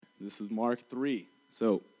This is Mark 3.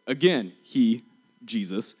 So again, he,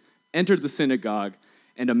 Jesus, entered the synagogue,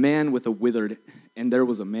 and there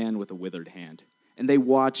was a man with a withered hand. And they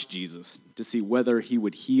watched Jesus to see whether he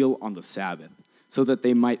would heal on the Sabbath, so that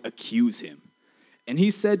they might accuse him. And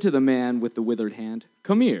he said to the man with the withered hand,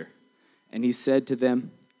 "Come here." And he said to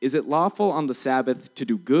them, "Is it lawful on the Sabbath to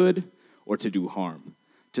do good or to do harm,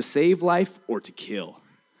 to save life or to kill?"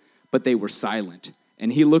 But they were silent,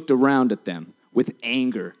 and he looked around at them with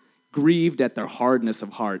anger, grieved at their hardness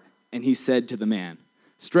of heart. And he said to the man,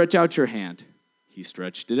 "Stretch out your hand." He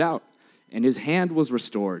stretched it out, and his hand was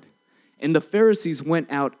restored. And the Pharisees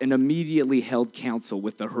went out and immediately held counsel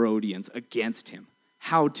with the Herodians against him,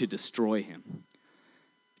 how to destroy him.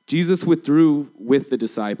 Jesus withdrew with the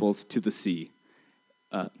disciples to the sea.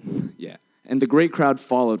 And the great crowd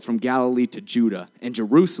followed from Galilee to Judah and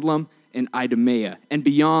Jerusalem and Idumea and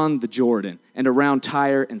beyond the Jordan and around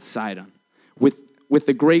Tyre and Sidon. With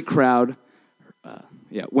the great crowd,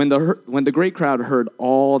 when the great crowd heard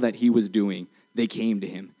all that he was doing, they came to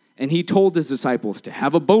him, and he told his disciples to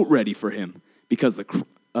have a boat ready for him because of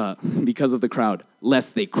the crowd,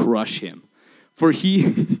 lest they crush him. For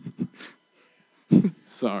he,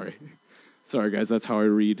 sorry guys, that's how I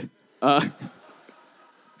read.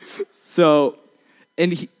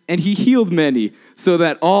 And he healed many, so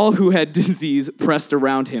that all who had disease pressed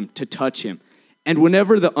around him to touch him. And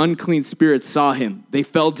whenever the unclean spirits saw him, they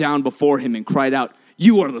fell down before him and cried out,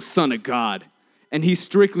 "You are the Son of God." And he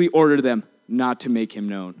strictly ordered them not to make him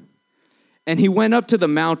known. And he went up to the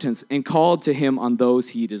mountains and called to him on those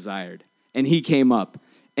he desired. And he came up,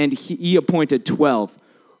 and he appointed 12,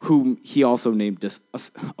 whom he also named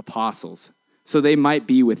apostles, so they might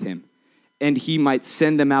be with him, and he might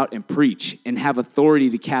send them out and preach and have authority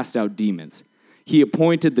to cast out demons. He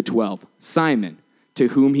appointed the 12, Simon, to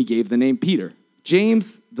whom he gave the name Peter,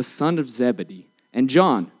 James, the son of Zebedee, and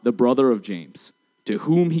John, the brother of James, to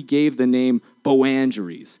whom he gave the name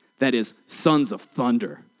Boanerges, that is, sons of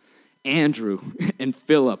thunder, Andrew and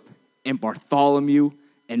Philip and Bartholomew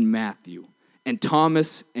and Matthew, and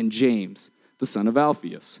Thomas and James, the son of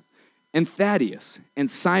Alphaeus, and Thaddeus and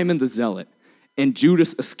Simon the Zealot, and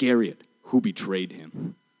Judas Iscariot, who betrayed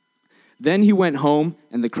him. Then he went home,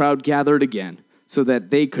 and the crowd gathered again, so that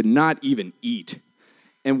they could not even eat.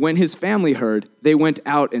 And when his family heard, they went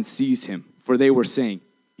out and seized him, for they were saying,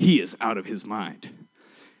 "He is out of his mind."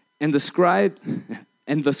 And the scribes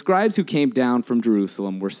who came down from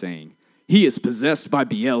Jerusalem were saying, "He is possessed by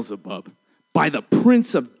Beelzebub. By the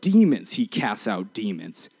prince of demons he casts out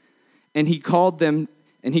demons." And he called them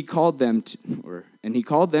to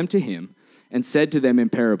him and said to them in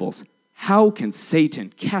parables, "How can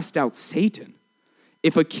Satan cast out Satan?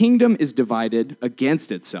 If a kingdom is divided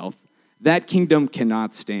against itself, that kingdom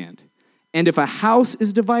cannot stand. And if a house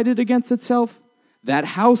is divided against itself, that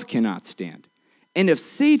house cannot stand. And if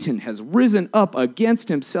Satan has risen up against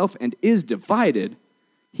himself and is divided,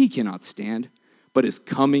 he cannot stand, but is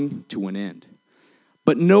coming to an end.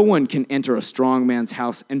 But no one can enter a strong man's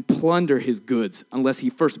house and plunder his goods unless he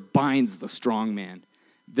first binds the strong man.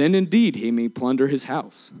 Then indeed he may plunder his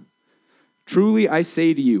house. Truly I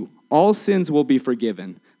say to you, all sins will be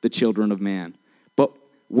forgiven the children of man, but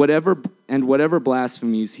whatever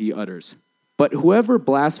blasphemies he utters. But whoever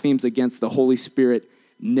blasphemes against the Holy Spirit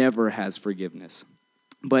never has forgiveness,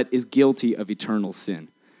 but is guilty of eternal sin.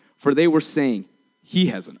 For they were saying, he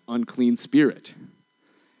has an unclean spirit.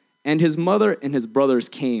 And his mother and his brothers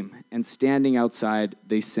came, and standing outside,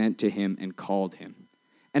 they sent to him and called him.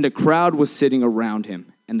 And a crowd was sitting around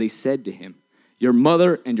him, and they said to him, "Your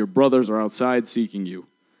mother and your brothers are outside seeking you."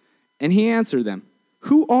 And he answered them,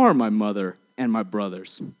 "Who are my mother and my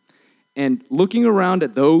brothers?" And looking around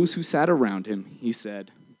at those who sat around him, he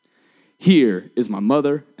said, "Here is my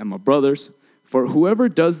mother and my brothers, for whoever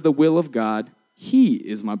does the will of God, he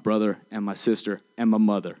is my brother and my sister and my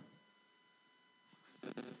mother."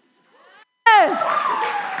 Yes!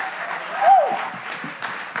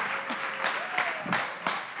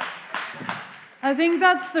 I think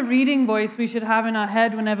that's the reading voice we should have in our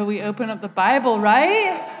head whenever we open up the Bible,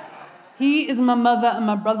 right? He is my mother and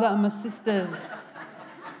my brother and my sisters.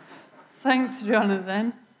 Thanks,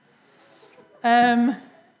 Jonathan. I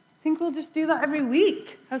think we'll just do that every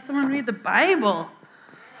week. Have someone read the Bible.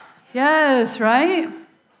 Yes, right?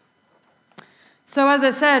 So as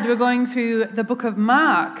I said, we're going through the book of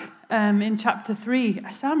Mark in chapter 3.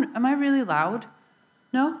 Am I really loud?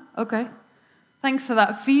 No? Okay. Thanks for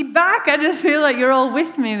that feedback. I just feel like you're all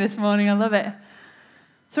with me this morning. I love it.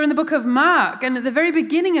 So we're in the book of Mark, and at the very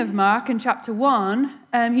beginning of Mark, in chapter 1,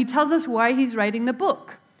 he tells us why he's writing the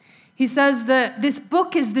book. He says that this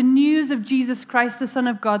book is the news of Jesus Christ, the Son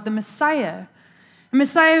of God, the Messiah.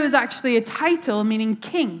 Messiah was actually a title meaning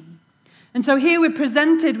king. And so here we're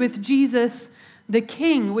presented with Jesus the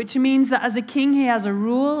king, which means that as a king, he has a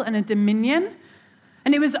rule and a dominion.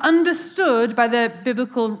 And it was understood by the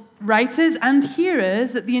biblical writers and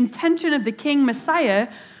hearers that the intention of the king Messiah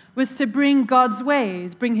was to bring God's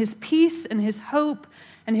ways, bring his peace and his hope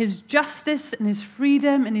and his justice and his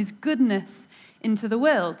freedom and his goodness into the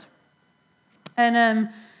world. And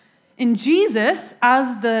in Jesus,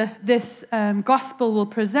 as this gospel will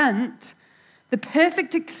present, the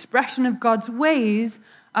perfect expression of God's ways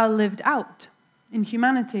are lived out in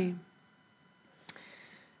humanity.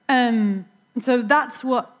 And so that's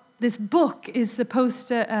what this book is supposed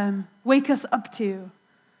to wake us up to,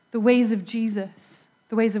 the ways of Jesus,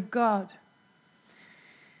 the ways of God.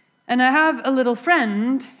 And I have a little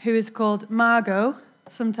friend who is called Margot.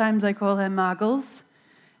 Sometimes I call her Margles.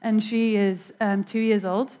 And she is 2 years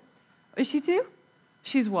old. Is she 2?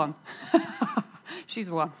 She's 1. She's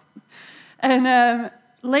 1. And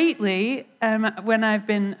lately, when I've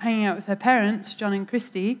been hanging out with her parents, John and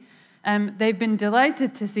Christy, they've been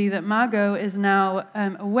delighted to see that Margot is now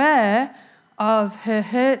aware of her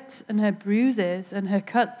hurts and her bruises and her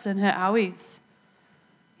cuts and her owies.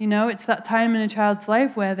 You know, it's that time in a child's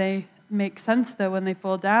life where they make sense, though, when they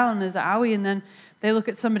fall down, there's an owie, and then they look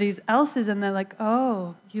at somebody else's and they're like,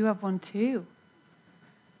 oh, you have one too.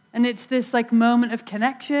 And it's this like moment of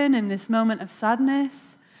connection and this moment of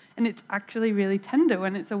sadness, and it's actually really tender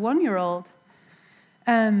when it's a 1-year-old.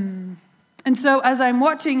 And so as I'm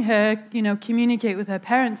watching her, communicate with her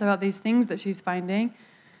parents about these things that she's finding,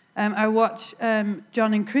 I watch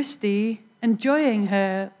John and Christy enjoying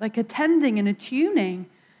her, like attending and attuning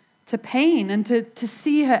to pain and to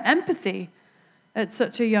see her empathy at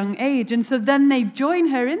such a young age. And so then they join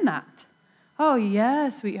her in that. Oh, yeah,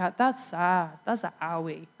 sweetheart, that's sad. That's a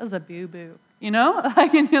owie. That's a boo-boo. And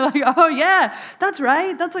you're like, oh, yeah, that's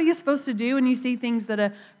right. That's what you're supposed to do when you see things that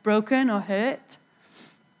are broken or hurt.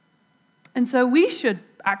 And so we should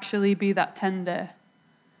actually be that tender.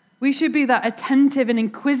 We should be that attentive and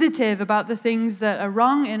inquisitive about the things that are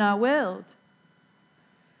wrong in our world,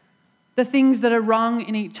 the things that are wrong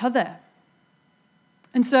in each other.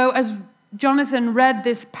 And so as Jonathan read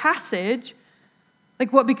this passage,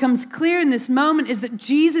 like what becomes clear in this moment is that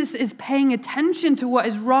Jesus is paying attention to what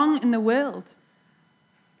is wrong in the world.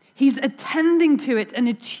 He's attending to it and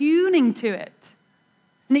attuning to it.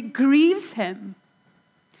 And it grieves him.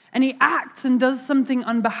 And he acts and does something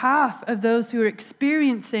on behalf of those who are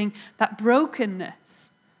experiencing that brokenness.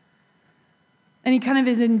 And he kind of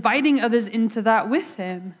is inviting others into that with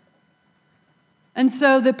him. And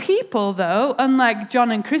so the people, though, unlike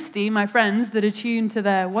John and Christy, my friends that are tuned to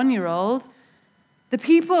their 1-year-old, the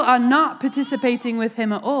people are not participating with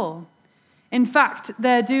him at all. In fact,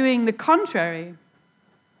 they're doing the contrary.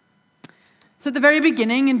 So at the very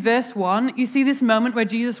beginning, in verse 1, you see this moment where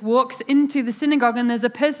Jesus walks into the synagogue and there's a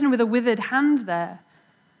person with a withered hand there.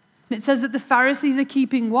 And it says that the Pharisees are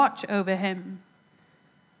keeping watch over him.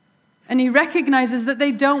 And he recognizes that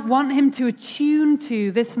they don't want him to attune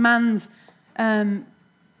to this man's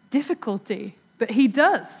difficulty, but he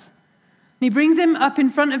does. And he brings him up in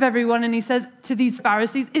front of everyone and he says to these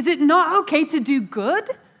Pharisees, is it not okay to do good?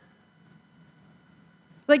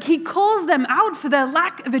 Like he calls them out for their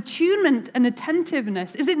lack of attunement and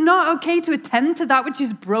attentiveness. Is it not okay to attend to that which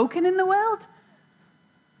is broken in the world?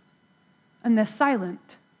 And they're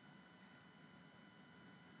silent.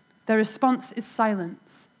 Their response is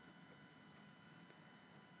silence.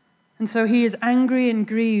 And so he is angry and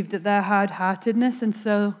grieved at their hard-heartedness. And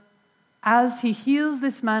so as he heals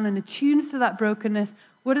this man and attunes to that brokenness,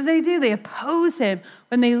 what do? They oppose him.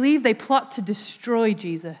 When they leave, they plot to destroy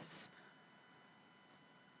Jesus.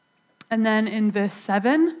 And then in verse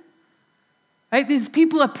 7, right, these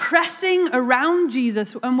people are pressing around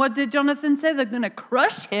Jesus. And what did Jonathan say? They're going to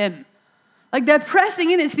crush him. Like they're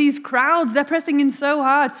pressing in. It's these crowds. They're pressing in so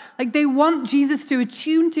hard. Like they want Jesus to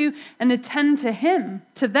attune to and attend to him,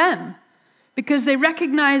 to them. Because they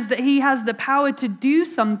recognize that he has the power to do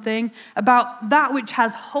something about that which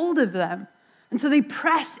has hold of them. And so they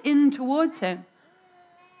press in towards him.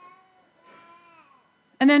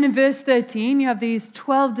 And then in verse 13, you have these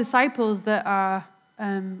 12 disciples that are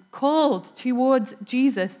called towards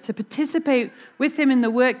Jesus to participate with him in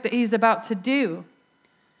the work that he's about to do.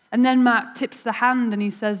 And then Mark tips the hand and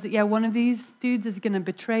he says that, one of these dudes is going to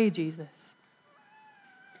betray Jesus.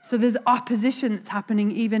 So there's opposition that's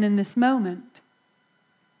happening even in this moment.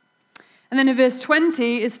 And then in verse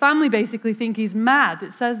 20, his family basically think he's mad.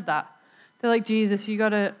 It says that. They're like, Jesus, you got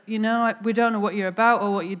to, we don't know what you're about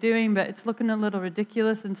or what you're doing, but it's looking a little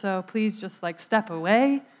ridiculous, and so please just step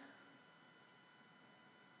away.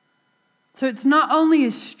 So it's not only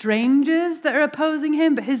his strangers that are opposing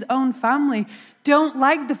him, but his own family don't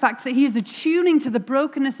like the fact that he is attuning to the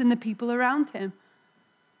brokenness in the people around him.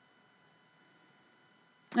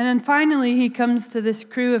 And then finally, he comes to this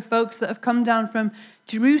crew of folks that have come down from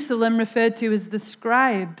Jerusalem, referred to as the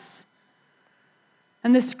scribes.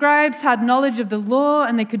 And the scribes had knowledge of the law,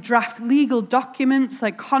 and they could draft legal documents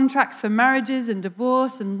like contracts for marriages and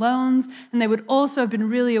divorce and loans. And they would also have been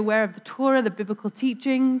really aware of the Torah, the biblical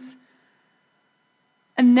teachings.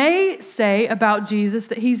 And they say about Jesus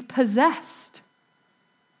that he's possessed.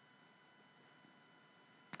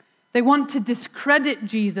 They want to discredit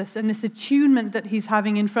Jesus and this attunement that he's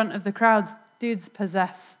having in front of the crowds. Dude's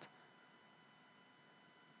possessed.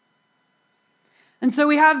 And so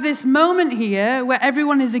we have this moment here where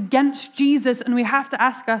everyone is against Jesus, and we have to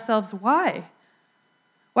ask ourselves, why?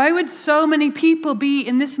 Why would so many people be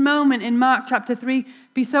in this moment in Mark chapter 3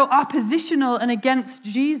 be so oppositional and against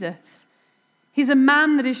Jesus? He's a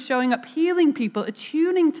man that is showing up, healing people,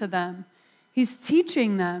 attuning to them. He's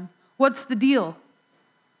teaching them. What's the deal?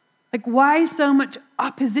 Like, why so much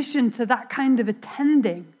opposition to that kind of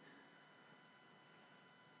attending?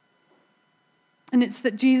 And it's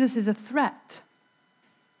that Jesus is a threat.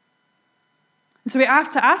 And so we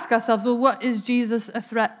have to ask ourselves, well, what is Jesus a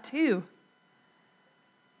threat to?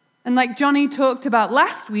 And like Johnny talked about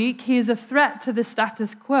last week, he is a threat to the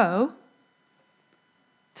status quo,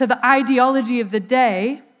 to the ideology of the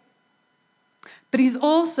day. But he's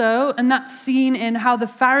also, and that's seen in how the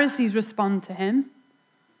Pharisees respond to him,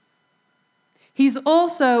 he's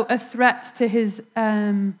also a threat to his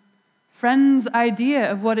friend's idea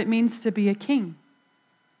of what it means to be a king,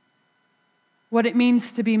 what it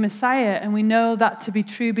means to be Messiah, and we know that to be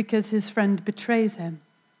true because his friend betrays him.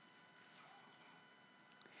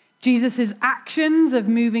 Jesus' actions of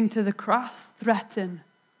moving to the cross threaten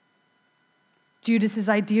Judas'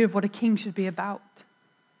 idea of what a king should be about,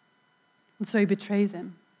 and so he betrays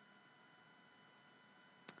him.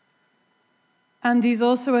 And he's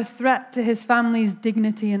also a threat to his family's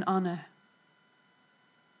dignity and honor.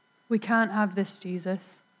 We can't have this,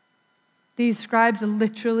 Jesus. These scribes are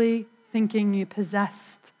literally thinking you're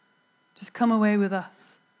possessed. Just come away with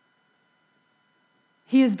us.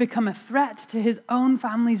 He has become a threat to his own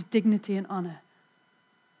family's dignity and honor.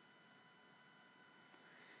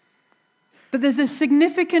 But there's a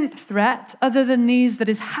significant threat other than these that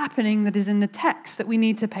is happening, that is in the text, that we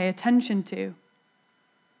need to pay attention to.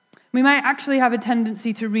 We might actually have a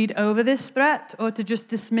tendency to read over this threat or to just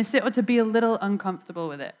dismiss it or to be a little uncomfortable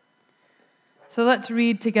with it. So let's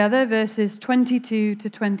read together verses 22 to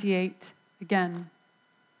 28 again.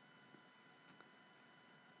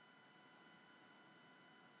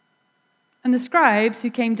 And the scribes who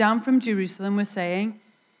came down from Jerusalem were saying,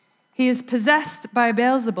 "He is possessed by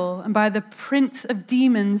Beelzebul, and by the prince of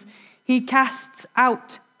demons he casts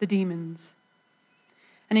out the demons."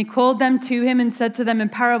 And he called them to him and said to them in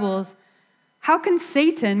parables, "How can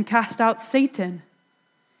Satan cast out Satan?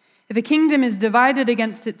 If a kingdom is divided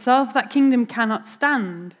against itself, that kingdom cannot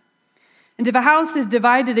stand. And if a house is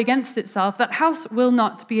divided against itself, that house will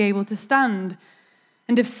not be able to stand.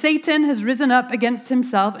 And if Satan has risen up against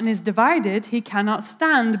himself and is divided, he cannot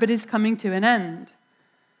stand, but is coming to an end.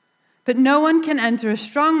 But no one can enter a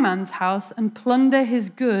strong man's house and plunder his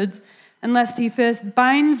goods unless he first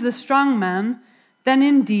binds the strong man, then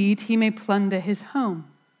indeed he may plunder his home.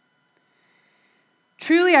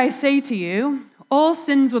 Truly I say to you, all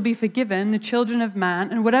sins will be forgiven the children of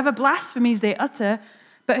man, and whatever blasphemies they utter,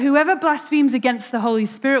 but whoever blasphemes against the Holy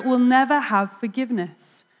Spirit will never have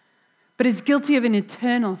forgiveness, but is guilty of an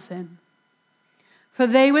eternal sin. For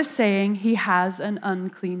they were saying he has an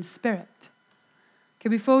unclean spirit." Okay,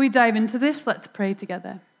 before we dive into this, let's pray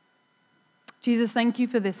together. Jesus, thank you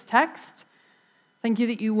for this text. Thank you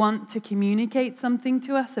that you want to communicate something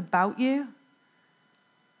to us about you.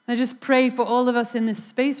 And I just pray for all of us in this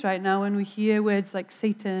space right now when we hear words like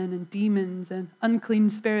Satan and demons and unclean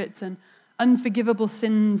spirits and unforgivable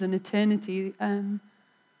sins and eternity.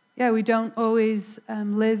 We don't always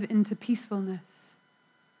live into peacefulness.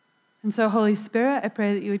 And so, Holy Spirit, I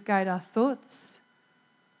pray that you would guide our thoughts,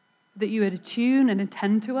 that you would attune and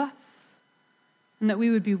attend to us, and that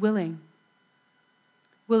we would be willing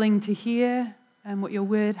to hear what your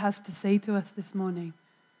word has to say to us this morning.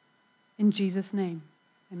 In Jesus' name,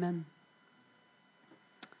 amen.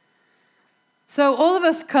 So all of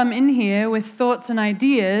us come in here with thoughts and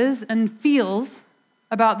ideas and feels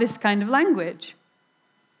about this kind of language.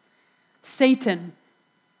 Satan,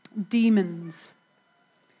 demons.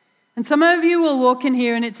 And some of you will walk in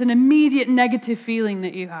here and it's an immediate negative feeling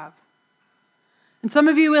that you have. And some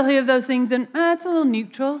of you will hear those things and it's a little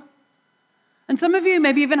neutral. And some of you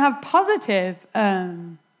maybe even have positive,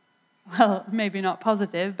 well, maybe not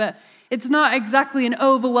positive, but it's not exactly an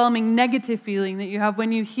overwhelming negative feeling that you have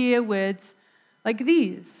when you hear words like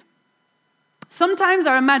these. Sometimes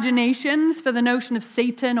our imaginations for the notion of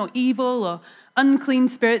Satan or evil or unclean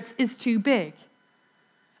spirits is too big.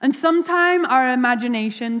 And sometimes our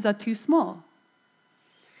imaginations are too small.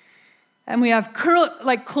 And we have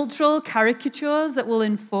cultural caricatures that will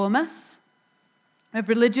inform us, of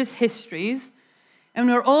religious histories, and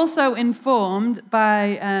we're also informed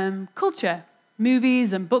by culture,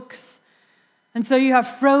 movies and books. And so you have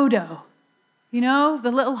Frodo, the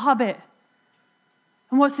little hobbit.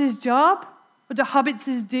 And what's his job? What do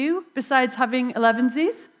hobbitses do besides having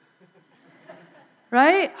 11sies?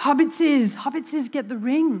 Right? Hobbitses get the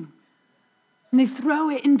ring. And they throw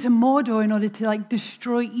it into Mordor in order to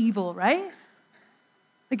destroy evil, right?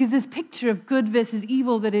 It's this picture of good versus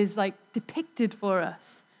evil that is depicted for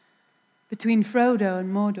us between Frodo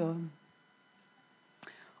and Mordor.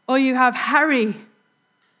 Or you have Harry,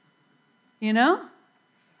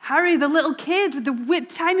 Harry, the little kid with the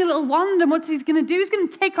tiny little wand, and what's he going to do? He's going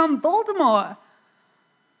to take on Voldemort.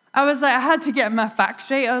 I had to get my facts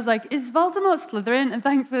straight. I was like, is Voldemort Slytherin? And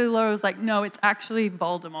thankfully Laura was like, no, it's actually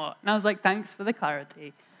Voldemort. And I was like, thanks for the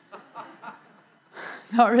clarity.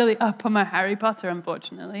 Not really up on my Harry Potter,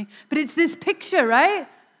 unfortunately. But it's this picture, right?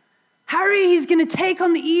 Harry, he's going to take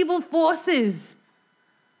on the evil forces.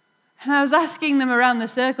 And I was asking them around the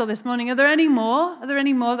circle this morning, are there any more? Are there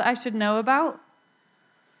any more that I should know about?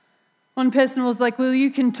 One person was like, well,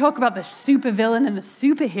 you can talk about the supervillain and the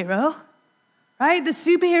superhero. Right? The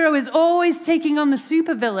superhero is always taking on the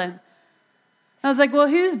supervillain. I was like, well,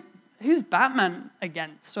 who's Batman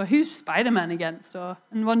against? Or who's Spider-Man against?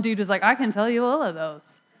 And one dude was like, I can tell you all of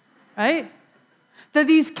those. Right? They're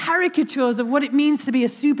these caricatures of what it means to be a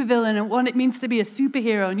supervillain and what it means to be a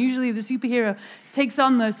superhero. And usually the superhero takes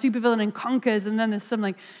on the supervillain and conquers, and then there's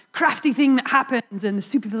some crafty thing that happens and the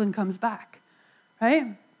supervillain comes back.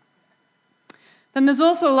 Right? Then there's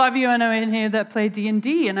also a lot of you I know in here that play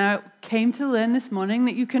D&D, and I came to learn this morning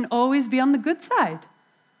that you can always be on the good side.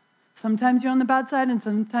 Sometimes you're on the bad side, and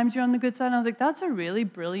sometimes you're on the good side. And I was like, that's a really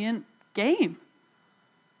brilliant game.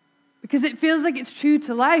 Because it feels like it's true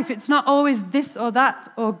to life. It's not always this or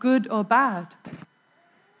that, or good or bad.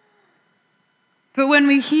 But when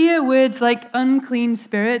we hear words like unclean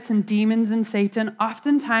spirits and demons and Satan,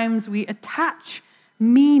 oftentimes we attach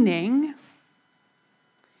meaning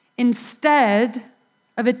instead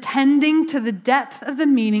of attending to the depth of the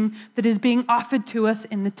meaning that is being offered to us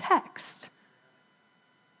in the text.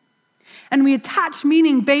 And we attach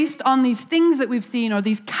meaning based on these things that we've seen or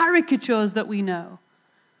these caricatures that we know.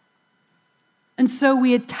 And so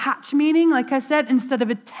we attach meaning, like I said, instead of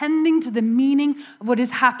attending to the meaning of what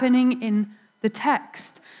is happening in the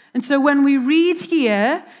text. And so when we read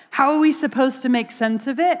here, how are we supposed to make sense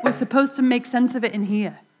of it? We're supposed to make sense of it in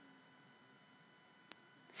here.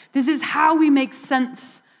 This is how we make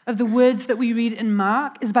sense of the words that we read in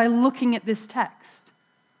Mark, is by looking at this text.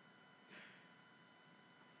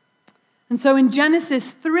 And so in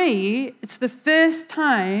Genesis 3, it's the first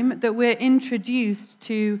time that we're introduced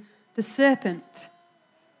to the serpent.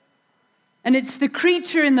 And it's the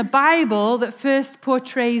creature in the Bible that first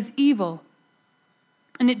portrays evil.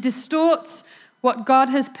 And it distorts what God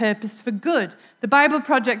has purposed for good. The Bible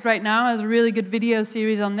Project right now has a really good video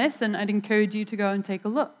series on this, and I'd encourage you to go and take a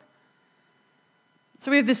look. So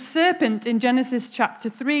we have the serpent in Genesis chapter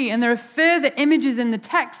 3, and there are further images in the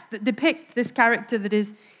text that depict this character that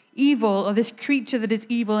is evil, or this creature that is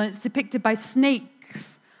evil, and it's depicted by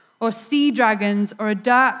snakes, or sea dragons, or a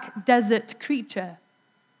dark desert creature.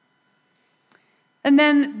 And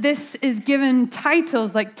then this is given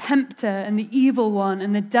titles like Tempter, and the Evil One,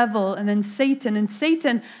 and the Devil, and then Satan. And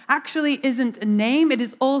Satan actually isn't a name, it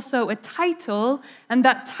is also a title, and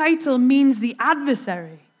that title means the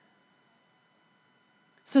adversary.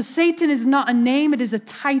 So Satan is not a name, it is a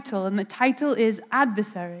title, and the title is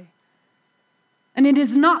adversary. And it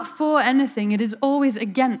is not for anything, it is always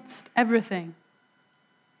against everything.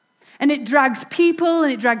 And it drags people,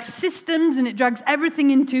 and it drags systems, and it drags everything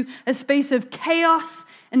into a space of chaos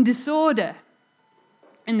and disorder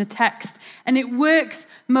in the text. And it works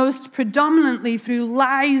most predominantly through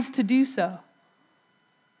lies to do so.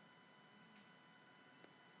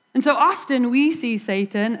 And so often we see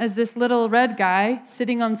Satan as this little red guy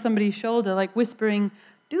sitting on somebody's shoulder, whispering,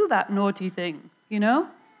 do that naughty thing,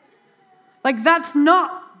 That's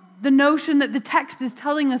not the notion that the text is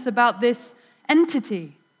telling us about this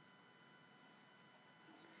entity.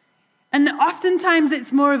 And oftentimes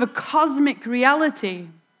it's more of a cosmic reality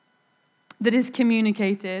that is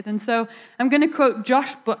communicated. And so I'm going to quote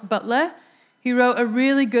Josh Butler. He wrote a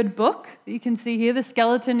really good book that you can see here, The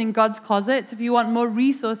Skeleton in God's Closet. So if you want more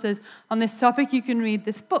resources on this topic, you can read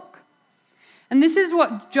this book. And this is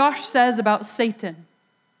what Josh says about Satan.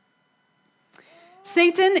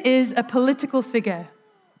 Satan is a political figure.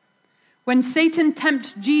 When Satan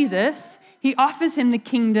tempts Jesus, he offers him the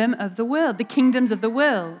kingdom of the world, the kingdoms of the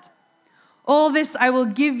world. All this I will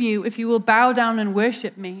give you if you will bow down and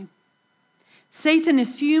worship me. Satan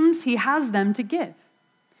assumes he has them to give.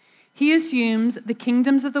 He assumes the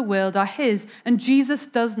kingdoms of the world are his, and Jesus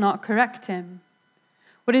does not correct him.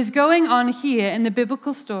 What is going on here in the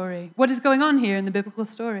biblical story?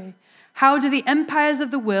 How do the empires of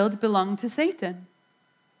the world belong to Satan?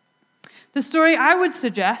 The story I would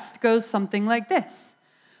suggest goes something like this.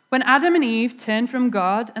 When Adam and Eve turn from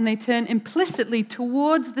God and they turn implicitly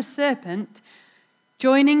towards the serpent,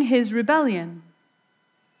 joining his rebellion.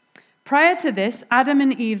 Prior to this, Adam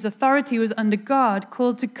and Eve's authority was under God,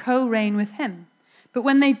 called to co-reign with him. But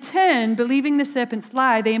when they turn, believing the serpent's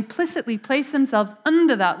lie, they implicitly place themselves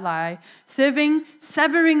under that lie,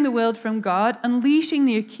 severing the world from God, unleashing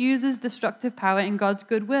the accuser's destructive power in God's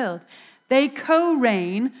good will. They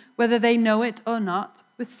co-reign, whether they know it or not,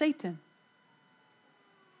 with Satan.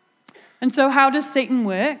 And so how does Satan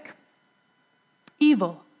work?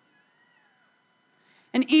 Evil.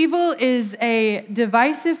 And evil is a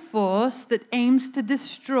divisive force that aims to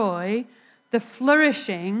destroy the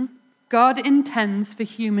flourishing God intends for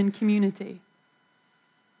human community.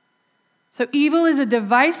 So evil is a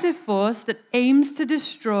divisive force that aims to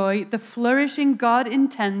destroy the flourishing God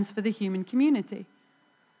intends for the human community.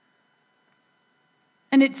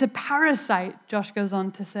 And it's a parasite, Josh goes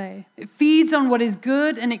on to say. It feeds on what is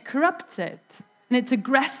good and it corrupts it. And it's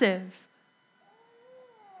aggressive.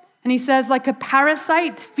 And he says, like a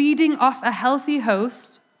parasite feeding off a healthy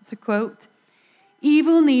host, it's a quote,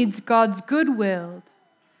 evil needs God's good will.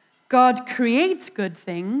 God creates good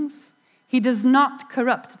things. He does not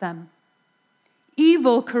corrupt them.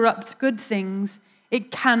 Evil corrupts good things.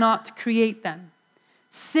 It cannot create them.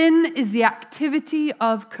 Sin is the activity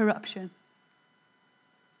of corruption.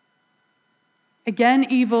 Again,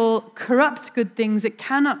 evil corrupts good things. It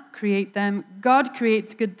cannot create them. God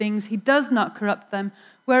creates good things. He does not corrupt them.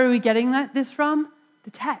 Where are we getting this from?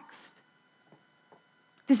 The text.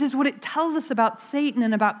 This is what it tells us about Satan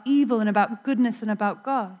and about evil and about goodness and about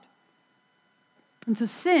God. And so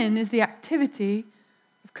sin is the activity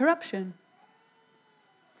of corruption.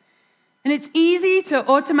 And it's easy to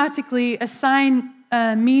automatically assign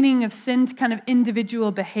meaning of sin to kind of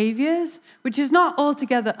individual behaviors, which is not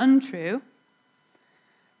altogether untrue.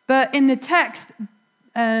 But in the text,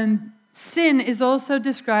 sin is also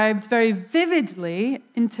described very vividly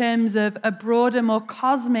in terms of a broader, more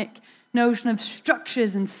cosmic notion of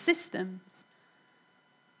structures and systems.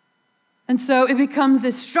 And so it becomes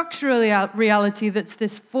this structural reality that's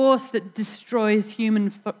this force that destroys human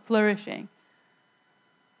flourishing.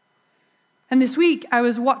 And this week, I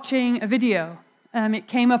was watching a video. It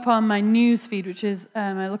came up on my news feed, which is,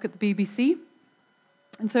 I look at the BBC.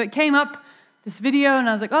 And so it came up, this video, and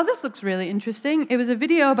I was like, oh, this looks really interesting. It was a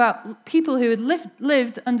video about people who had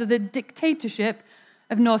lived under the dictatorship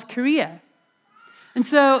of North Korea. And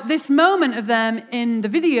so this moment of them in the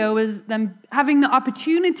video was them having the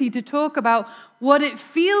opportunity to talk about what it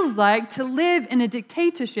feels like to live in a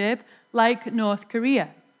dictatorship like North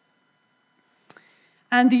Korea.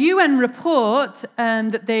 And the UN report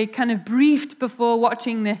that they kind of briefed before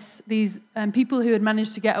watching these people who had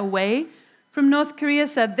managed to get away from North Korea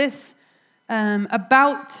said this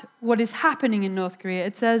about what is happening in North Korea.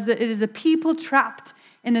 It says that it is a people trapped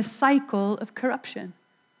in a cycle of corruption.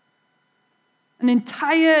 An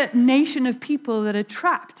entire nation of people that are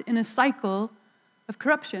trapped in a cycle of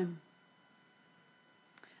corruption.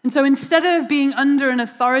 And so instead of being under an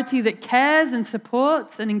authority that cares and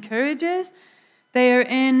supports and encourages, they are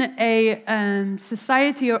in a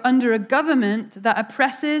society or under a government that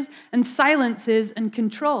oppresses and silences and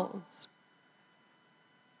controls.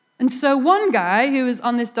 And so one guy who was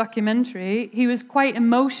on this documentary, he was quite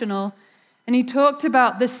emotional, and he talked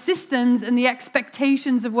about the systems and the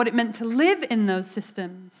expectations of what it meant to live in those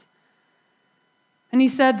systems. And he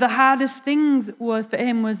said the hardest things for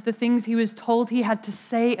him was the things he was told he had to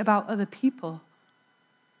say about other people.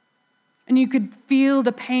 And you could feel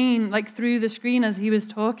the pain like through the screen as he was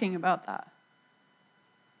talking about that.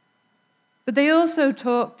 But they also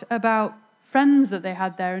talked about friends that they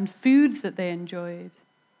had there and foods that they enjoyed.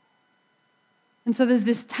 And so there's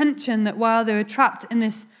this tension that while they were trapped in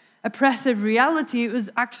this oppressive reality, it was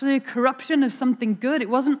actually a corruption of something good. It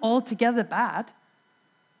wasn't altogether bad.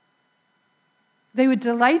 They were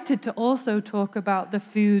delighted to also talk about the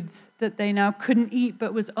foods that they now couldn't eat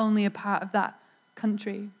but was only a part of that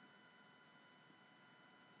country.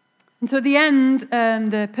 And so at the end,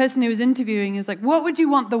 the person who was interviewing is like, what would you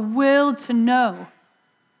want the world to know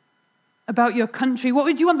about your country? What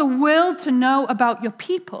would you want the world to know about your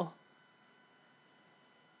people?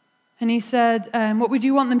 And he said, what would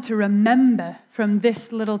you want them to remember from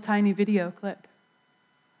this little tiny video clip?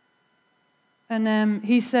 And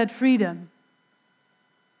he said, freedom.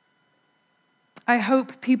 I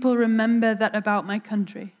hope people remember that about my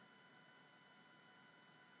country,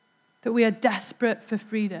 that we are desperate for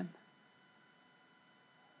freedom.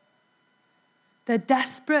 They're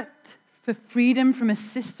desperate for freedom from a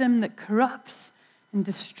system that corrupts and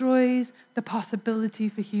destroys the possibility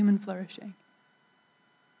for human flourishing.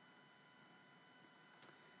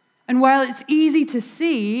 And while it's easy to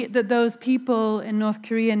see that those people in North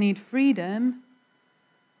Korea need freedom,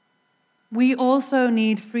 we also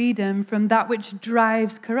need freedom from that which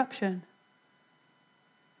drives corruption.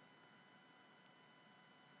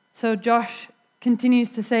 So Josh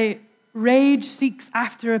continues to say, rage seeks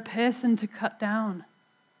after a person to cut down.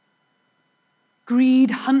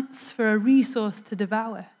 Greed hunts for a resource to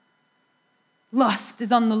devour. Lust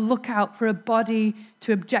is on the lookout for a body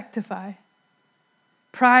to objectify.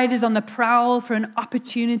 Pride is on the prowl for an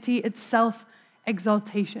opportunity at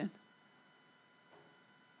self-exaltation.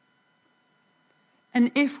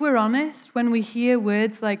 And if we're honest, when we hear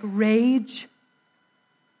words like rage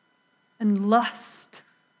and lust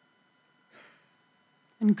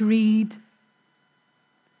and greed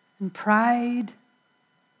and pride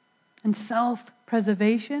and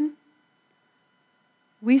self-preservation,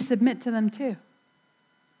 we submit to them too.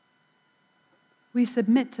 We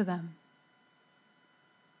submit to them.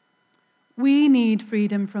 We need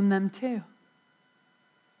freedom from them too.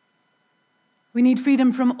 We need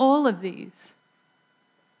freedom from all of these.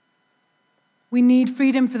 We need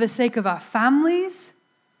freedom for the sake of our families.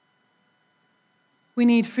 We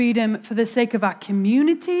need freedom for the sake of our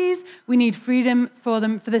communities. We need freedom for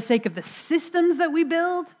them for the sake of the systems that we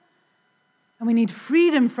build. And we need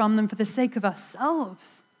freedom from them for the sake of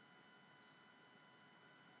ourselves.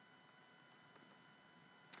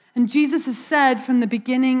 And Jesus has said from the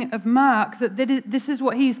beginning of Mark that this is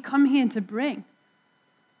what he's come here to bring.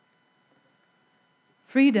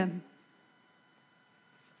 Freedom.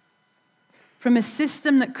 From a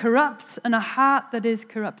system that corrupts and a heart that is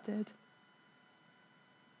corrupted.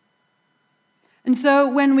 And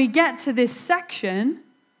so when we get to this section,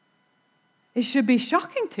 it should be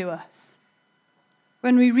shocking to us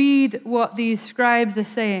when we read what these scribes are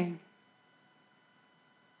saying.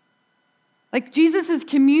 Like Jesus has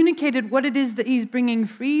communicated what it is that he's bringing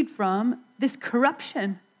freed from, this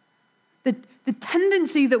corruption. The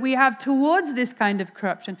tendency that we have towards this kind of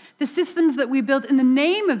corruption, the systems that we build in the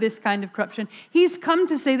name of this kind of corruption. He's come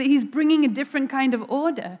to say that he's bringing a different kind of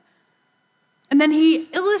order. And then he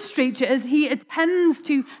illustrates it as he attends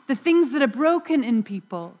to the things that are broken in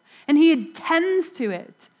people. And he attends to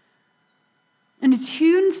it and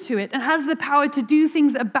attunes to it and has the power to do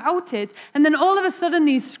things about it. And then all of a sudden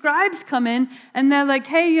these scribes come in and they're like,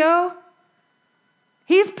 hey, yo,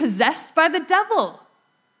 he's possessed by the devil.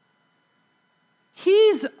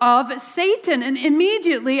 He's of Satan. And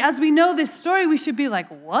immediately, as we know this story, we should be like,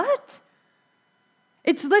 what?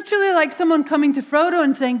 It's literally like someone coming to Frodo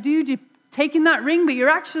and saying, dude, you're taking that ring, but you're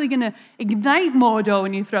actually going to ignite Mordor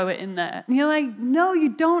when you throw it in there. And you're like, no, you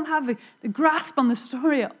don't have the grasp on the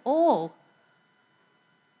story at all.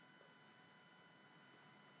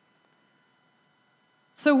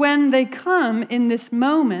 So when they come in this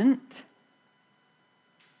moment,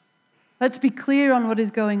 let's be clear on what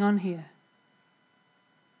is going on here.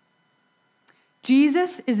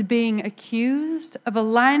 Jesus is being accused of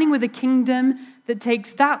aligning with a kingdom that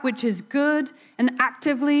takes that which is good and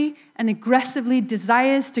actively and aggressively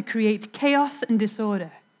desires to create chaos and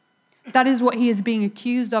disorder. That is what he is being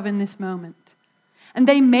accused of in this moment. And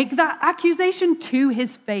they make that accusation to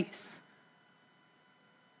his face.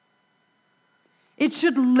 It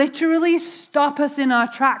should literally stop us in our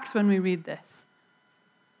tracks when we read this.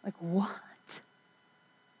 Like, what?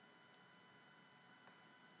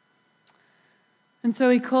 And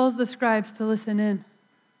so he calls the scribes to listen in.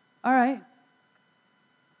 All right,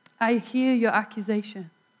 I hear your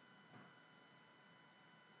accusation.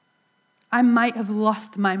 I might have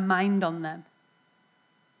lost my mind on them.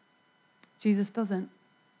 Jesus doesn't.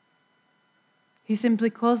 He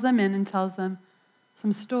simply calls them in and tells them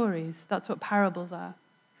some stories. That's what parables are.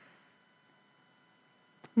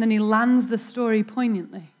 And then he lands the story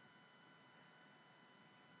poignantly.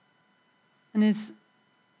 And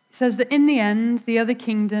He says that in the end, the other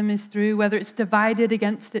kingdom is through, whether it's divided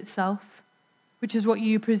against itself, which is what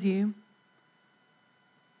you presume,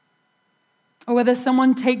 or whether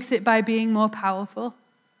someone takes it by being more powerful,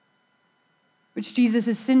 which Jesus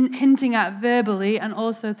is hinting at verbally and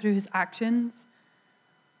also through his actions.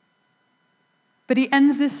 But he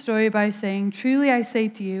ends this story by saying, "Truly I say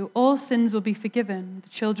to you, all sins will be forgiven the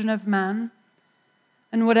children of man,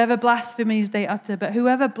 and whatever blasphemies they utter. But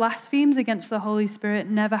whoever blasphemes against the Holy Spirit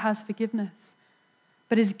never has forgiveness,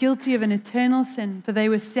 but is guilty of an eternal sin, for they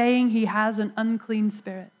were saying he has an unclean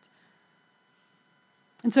spirit."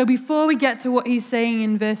 And so before we get to what he's saying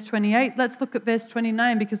in verse 28, let's look at verse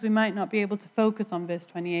 29, because we might not be able to focus on verse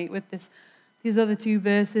 28 with these other two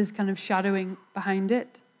verses kind of shadowing behind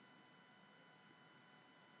it.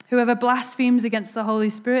 Whoever blasphemes against the Holy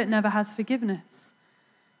Spirit never has forgiveness,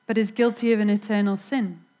 but is guilty of an eternal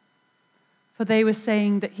sin, for they were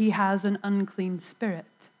saying that he has an unclean spirit.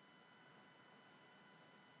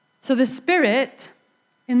 So the Spirit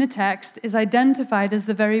in the text is identified as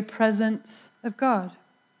the very presence of God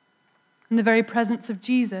and the very presence of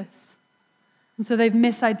Jesus. And so they've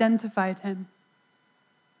misidentified him.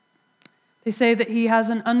 They say that he has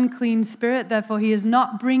an unclean spirit, therefore he is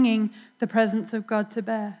not bringing the presence of God to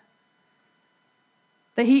bear.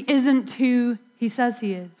 That he isn't who he says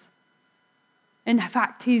he is. In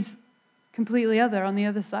fact, he's completely other on the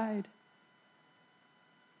other side.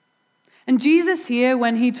 And Jesus here,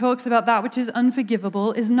 when he talks about that which is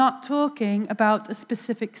unforgivable, is not talking about a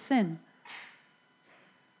specific sin.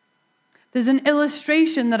 There's an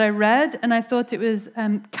illustration that I read, and I thought it was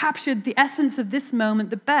captured the essence of this moment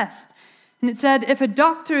the best. And it said, if a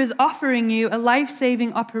doctor is offering you a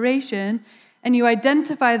life-saving operation and you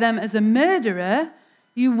identify them as a murderer,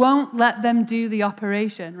 you won't let them do the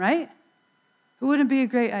operation, right? It wouldn't be a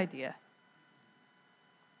great idea.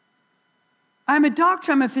 I'm a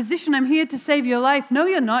doctor, I'm a physician, I'm here to save your life. No,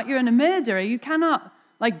 you're not. You're a murderer. You cannot,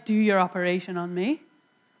 do your operation on me.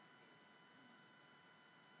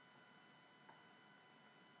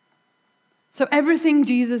 So everything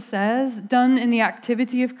Jesus says, done in the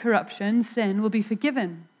activity of corruption, sin, will be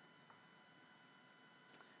forgiven.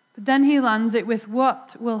 But then he lands it with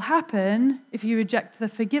what will happen if you reject the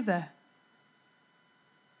forgiver,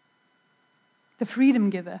 the freedom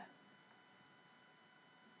giver.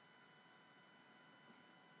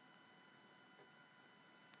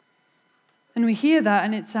 And we hear that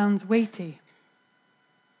and it sounds weighty.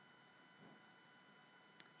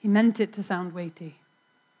 He meant it to sound weighty.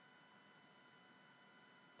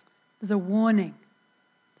 There's a warning.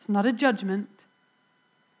 It's not a judgment.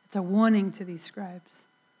 It's a warning to these scribes.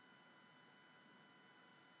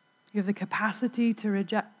 You have the capacity to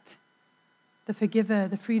reject the forgiver,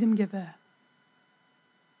 the freedom giver.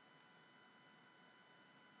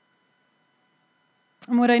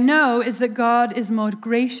 And what I know is that God is more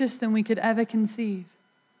gracious than we could ever conceive.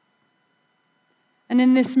 And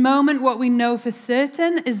in this moment, what we know for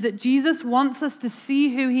certain is that Jesus wants us to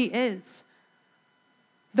see who he is.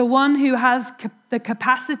 The one who has the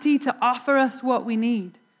capacity to offer us what we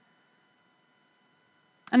need.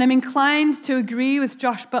 And I'm inclined to agree with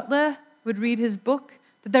Josh Butler, would read his book,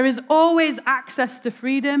 that there is always access to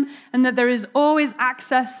freedom and that there is always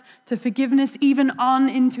access to forgiveness, even on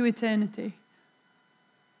into eternity.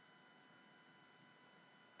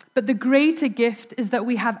 But the greater gift is that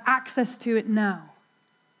we have access to it now.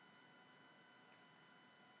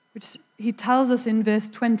 Which he tells us in verse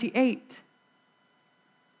 28.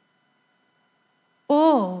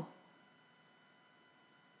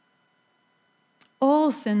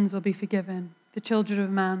 All sins will be forgiven, the children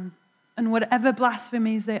of man, and whatever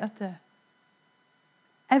blasphemies they utter.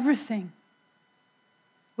 Everything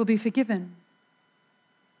will be forgiven.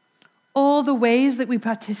 All the ways that we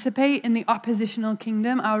participate in the oppositional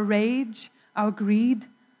kingdom, our rage, our greed,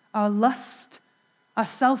 our lust, our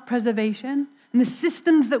self-preservation, and the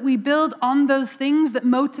systems that we build on those things that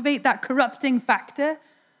motivate that corrupting factor,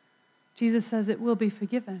 Jesus says it will be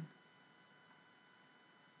forgiven.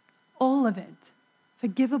 All of it,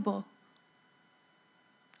 forgivable.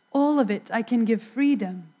 All of it, I can give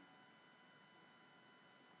freedom.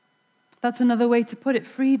 That's another way to put it,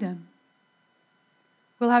 freedom.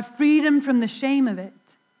 We'll have freedom from the shame of it,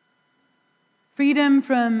 freedom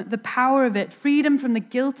from the power of it, freedom from the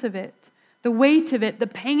guilt of it, the weight of it, the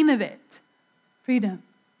pain of it. Freedom.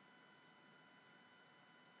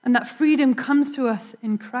 And that freedom comes to us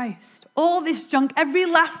in Christ. All this junk, every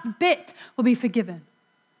last bit, will be forgiven.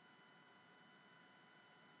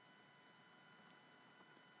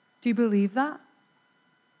 Do you believe that?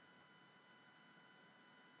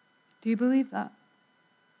 Do you believe that?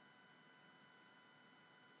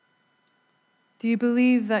 Do you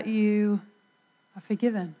believe that you are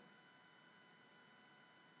forgiven?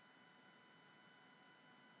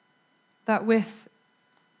 That with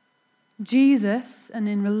Jesus and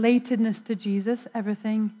in relatedness to Jesus,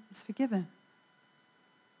 everything is forgiven.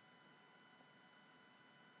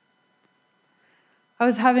 I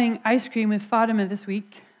was having ice cream with Fatima this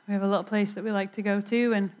week. We have a little place that we like to go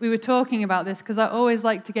to, and we were talking about this because I always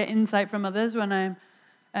like to get insight from others when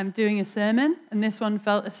I'm doing a sermon, and this one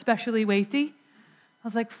felt especially weighty. I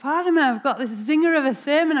was like, Fatima, I've got this zinger of a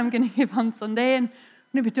sermon I'm going to give on Sunday, and I'm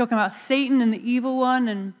going to be talking about Satan and the evil one,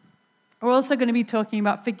 and we're also going to be talking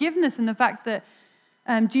about forgiveness and the fact that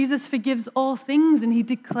Jesus forgives all things, and he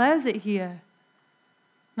declares it here.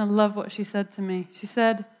 And I love what she said to me. She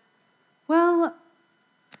said, well,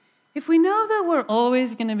 if we know that we're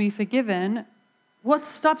always going to be forgiven, what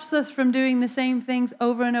stops us from doing the same things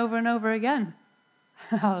over and over and over again?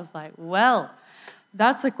 I was like, well,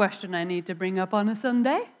 that's a question I need to bring up on a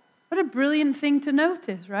Sunday. What a brilliant thing to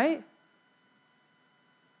notice, right?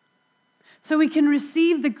 So we can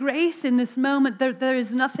receive the grace in this moment. There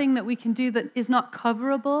is nothing that we can do that is not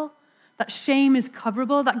coverable. That shame is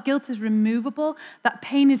coverable. That guilt is removable. That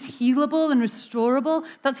pain is healable and restorable.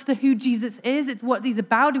 That's who Jesus is. It's what he's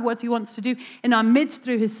about, what he wants to do in our midst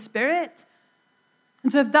through his Spirit.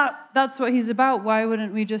 And so if that's what he's about, why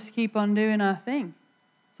wouldn't we just keep on doing our thing?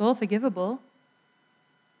 It's all forgivable.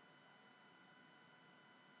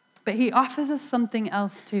 But he offers us something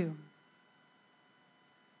else too.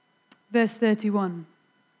 Verse 31.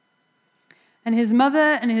 And his mother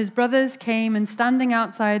and his brothers came, and standing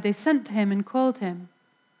outside, they sent to him and called him.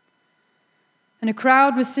 And a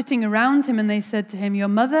crowd was sitting around him, and they said to him, your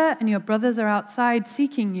mother and your brothers are outside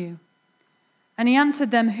seeking you. And he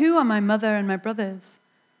answered them, who are my mother and my brothers?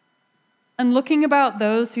 And looking about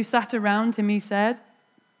those who sat around him, he said,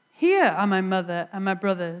 here are my mother and my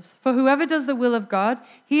brothers. For whoever does the will of God,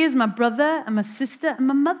 he is my brother and my sister and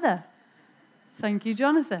my mother. Thank you,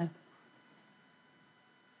 Jonathan.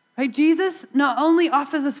 Right? Jesus not only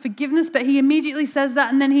offers us forgiveness, but he immediately says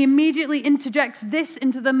that, and then he immediately interjects this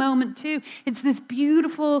into the moment too. It's this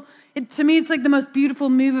beautiful, to me, it's like the most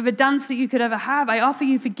beautiful move of a dance that you could ever have. I offer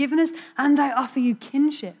you forgiveness, and I offer you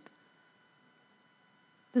kinship.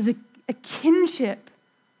 There's a kinship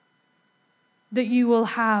that you will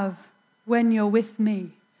have when you're with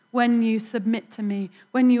me, when you submit to me,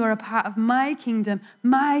 when you are a part of my kingdom,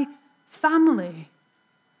 my family.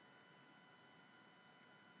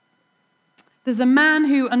 There's a man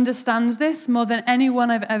who understands this more than anyone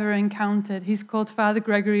I've ever encountered. He's called Father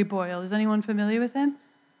Gregory Boyle. Is anyone familiar with him?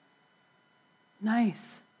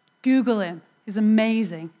 Nice. Google him. He's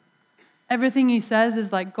amazing. Everything he says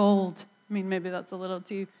is like gold. I mean, maybe that's a little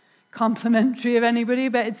too complimentary of anybody,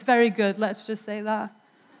 but it's very good. Let's just say that.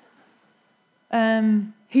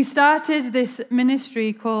 He started this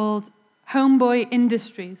ministry called Homeboy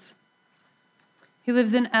Industries. He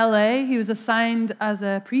lives in LA. He was assigned as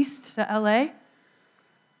a priest to LA.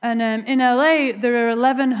 And in LA, there are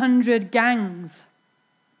 1,100 gangs.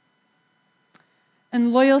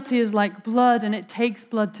 And loyalty is like blood, and it takes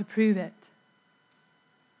blood to prove it.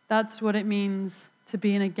 That's what it means to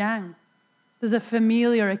be in a gang. There's a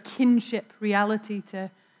familiar, a kinship reality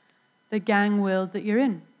to the gang world that you're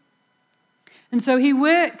in. And so he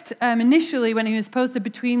worked initially when he was posted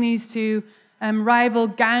between these two rival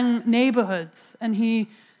gang neighborhoods, and he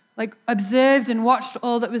observed and watched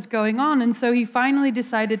all that was going on. And so he finally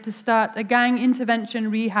decided to start a gang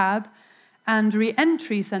intervention rehab and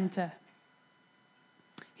re-entry center.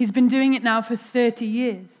 He's been doing it now for 30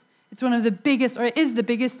 years. It's one of the biggest, or it is the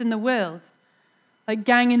biggest in the world. Like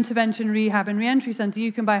gang intervention rehab and re-entry center.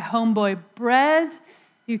 You can buy Homeboy bread.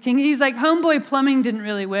 He's like, Homeboy plumbing didn't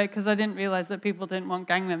really work because I didn't realize that people didn't want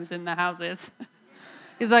gang members in their houses.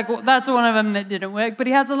 He's like, well, that's one of them that didn't work. But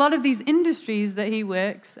he has a lot of these industries that he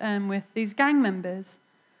works with these gang members.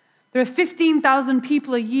 There are 15,000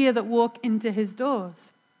 people a year that walk into his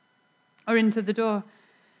doors, or into the door.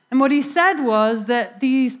 And what he said was that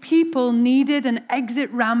these people needed an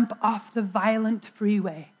exit ramp off the violent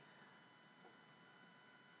freeway.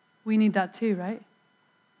 We need that too, right?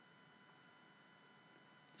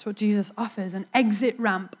 That's what Jesus offers, an exit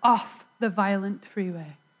ramp off the violent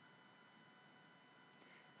freeway.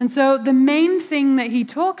 And so the main thing that he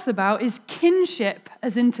talks about is kinship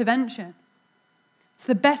as intervention. It's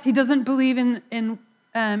the best. He doesn't believe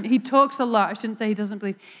he talks a lot. I shouldn't say he doesn't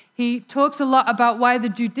believe. He talks a lot about why the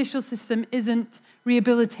judicial system isn't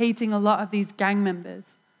rehabilitating a lot of these gang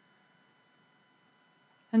members.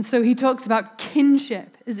 And so he talks about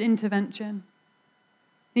kinship as intervention.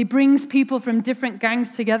 He brings people from different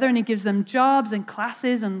gangs together, and he gives them jobs and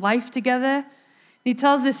classes and life together. He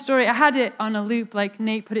tells this story. I had it on a loop, like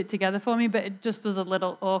Nate put it together for me, but it just was a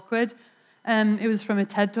little awkward. It was from a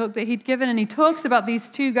TED Talk that he'd given, and he talks about these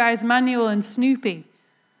two guys, Manuel and Snoopy.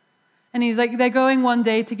 And he's like, they're going one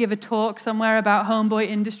day to give a talk somewhere about Homeboy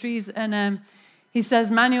Industries, and he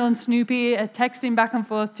says Manuel and Snoopy are texting back and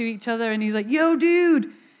forth to each other, and he's like, yo,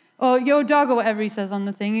 dude, or yo, dog, or whatever he says on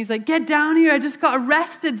the thing. He's like, get down here. I just got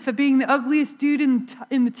arrested for being the ugliest dude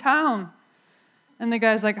in the town. And the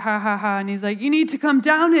guy's like, ha, ha, ha. And he's like, you need to come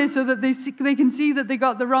down here so that they can see that they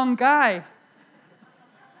got the wrong guy.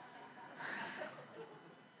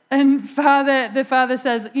 And the father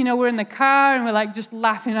says, we're in the car and we're like just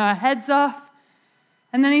laughing our heads off.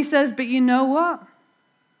 And then he says, but you know what?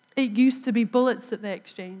 It used to be bullets that they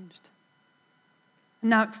exchanged.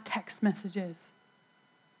 And now it's text messages.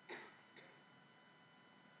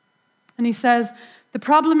 And he says, the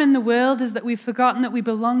problem in the world is that we've forgotten that we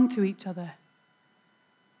belong to each other.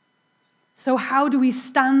 So how do we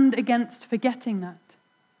stand against forgetting that?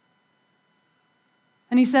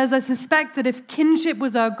 And he says, I suspect that if kinship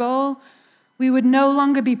was our goal, we would no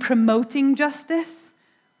longer be promoting justice.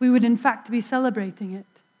 We would, in fact, be celebrating it.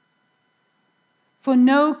 For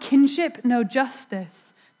no kinship, no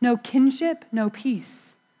justice. No kinship, no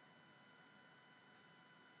peace.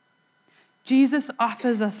 Jesus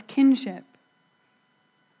offers us kinship.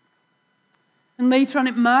 And later on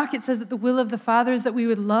at Mark, it says that the will of the Father is that we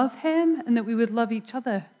would love him and that we would love each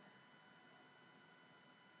other.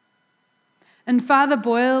 And Father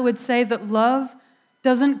Boyle would say that love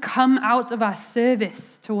doesn't come out of our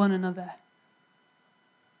service to one another,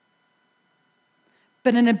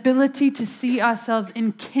 but an ability to see ourselves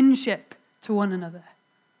in kinship to one another.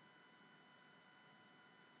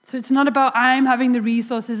 So it's not about I'm having the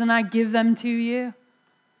resources and I give them to you,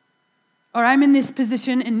 or I'm in this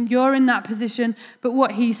position and you're in that position. But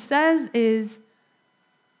what he says is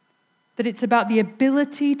that it's about the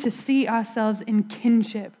ability to see ourselves in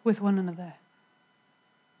kinship with one another.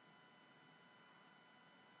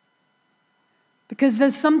 Because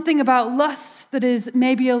there's something about lust that is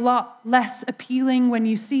maybe a lot less appealing when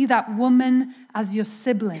you see that woman as your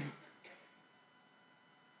sibling.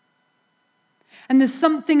 And there's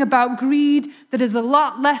something about greed that is a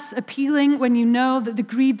lot less appealing when you know that the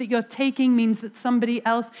greed that you're taking means that somebody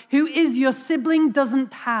else who is your sibling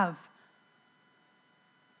doesn't have.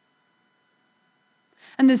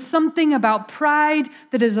 And there's something about pride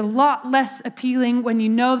that is a lot less appealing when you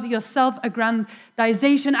know that your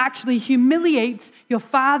self-aggrandization actually humiliates your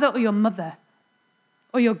father or your mother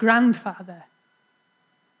or your grandfather.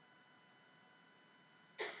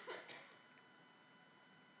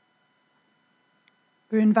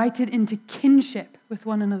 We're invited into kinship with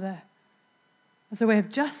one another as a way of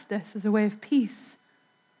justice, as a way of peace.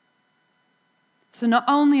 So not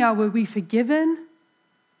only are we forgiven,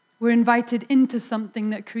 we're invited into something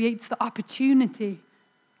that creates the opportunity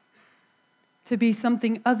to be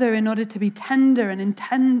something other in order to be tender and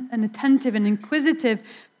attentive and inquisitive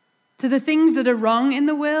to the things that are wrong in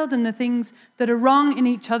the world and the things that are wrong in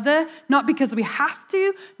each other, not because we have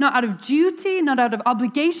to, not out of duty, not out of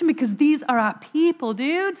obligation, because these are our people,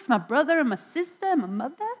 dude. It's my brother and my sister and my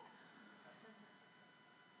mother.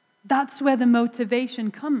 That's where the motivation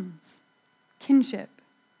comes, kinship.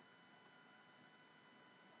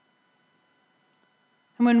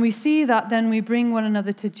 And when we see that, then we bring one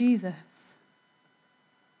another to Jesus,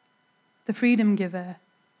 the freedom giver,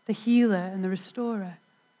 the healer, and the restorer.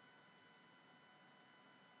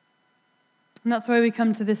 And that's why we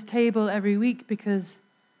come to this table every week, because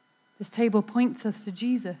this table points us to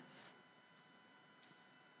Jesus,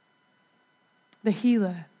 the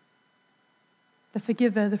healer, the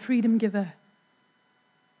forgiver, the freedom giver.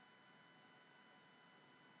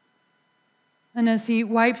 And as he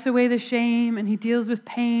wipes away the shame and he deals with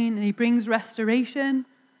pain and he brings restoration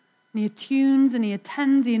and he attunes and he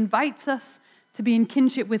attends, he invites us to be in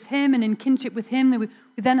kinship with him, and in kinship with him, we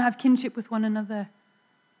then have kinship with one another.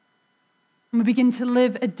 And we begin to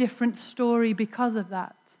live a different story because of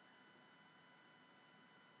that.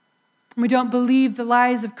 We don't believe the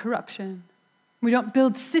lies of corruption. We don't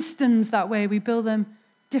build systems that way. We build them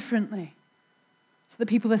differently so that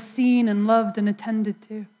people are seen and loved and attended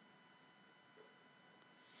to.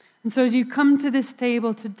 And so as you come to this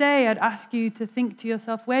table today, I'd ask you to think to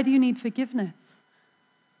yourself, where do you need forgiveness?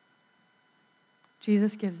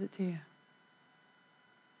 Jesus gives it to you.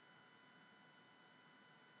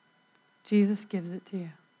 Jesus gives it to you.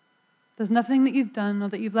 There's nothing that you've done or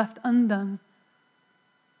that you've left undone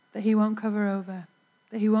that he won't cover over,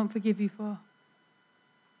 that he won't forgive you for.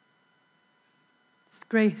 It's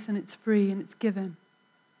grace and it's free and it's given.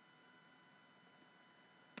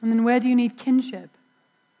 And then where do you need kinship?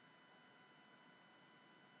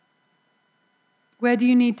 Where do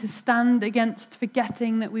you need to stand against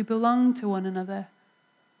forgetting that we belong to one another?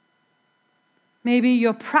 Maybe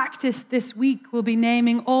your practice this week will be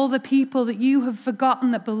naming all the people that you have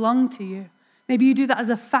forgotten that belong to you. Maybe you do that as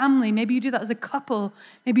a family. Maybe you do that as a couple.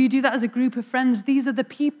 Maybe you do that as a group of friends. These are the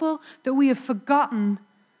people that we have forgotten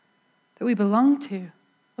that we belong to,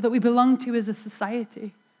 or that we belong to as a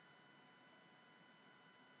society.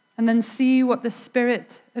 And then see what the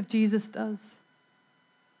Spirit of Jesus does.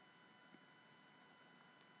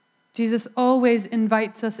 Jesus always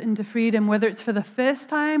invites us into freedom, whether it's for the first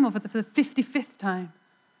time or for the 55th time.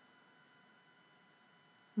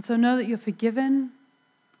 And so know that you're forgiven.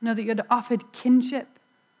 Know that you're offered kinship.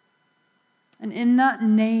 And in that,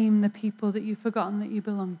 name the people that you've forgotten that you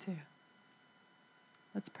belong to.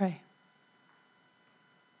 Let's pray.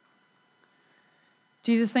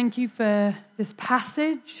 Jesus, thank you for this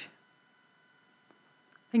passage.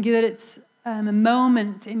 Thank you that it's a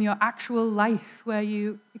moment in your actual life where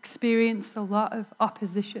you experienced a lot of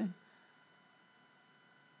opposition.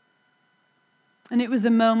 And it was a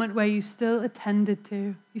moment where you still attended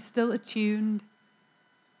to, you still attuned,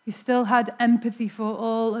 you still had empathy for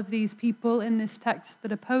all of these people in this text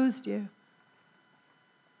that opposed you.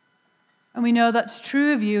 And we know that's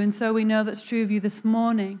true of you, and so we know that's true of you this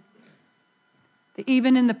morning. That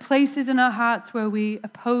even in the places in our hearts where we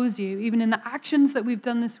oppose you, even in the actions that we've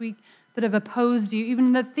done this week that have opposed you,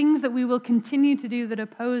 even the things that we will continue to do that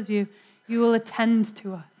oppose you, you will attend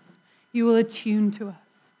to us. You will attune to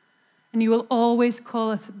us. And you will always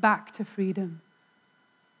call us back to freedom.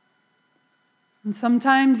 And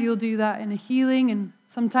sometimes you'll do that in a healing, and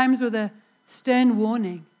sometimes with a stern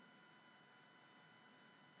warning.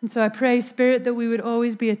 And so I pray, Spirit, that we would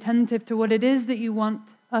always be attentive to what it is that you want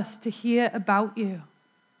us to hear about you.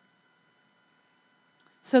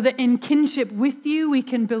 So that in kinship with you, we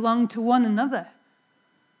can belong to one another,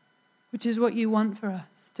 which is what you want for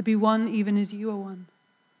us, to be one even as you are one.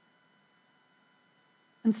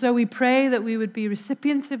 And so we pray that we would be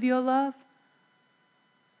recipients of your love,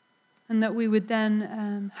 and that we would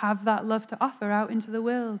then have that love to offer out into the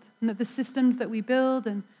world, and that the systems that we build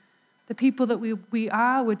and the people that we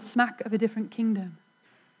are would smack of a different kingdom,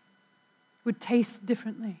 would taste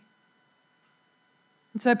differently.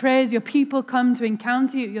 And so I pray as your people come to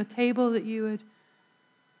encounter you at your table, that you would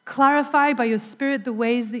clarify by your Spirit the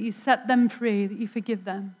ways that you set them free, that you forgive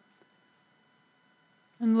them.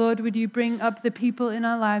 And Lord, would you bring up the people in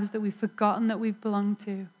our lives that we've forgotten that we've belonged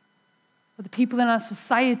to, or the people in our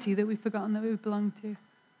society that we've forgotten that we've belonged to.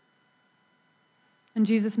 And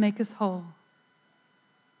Jesus, make us whole.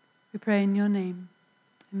 We pray in your name.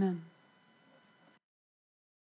 Amen.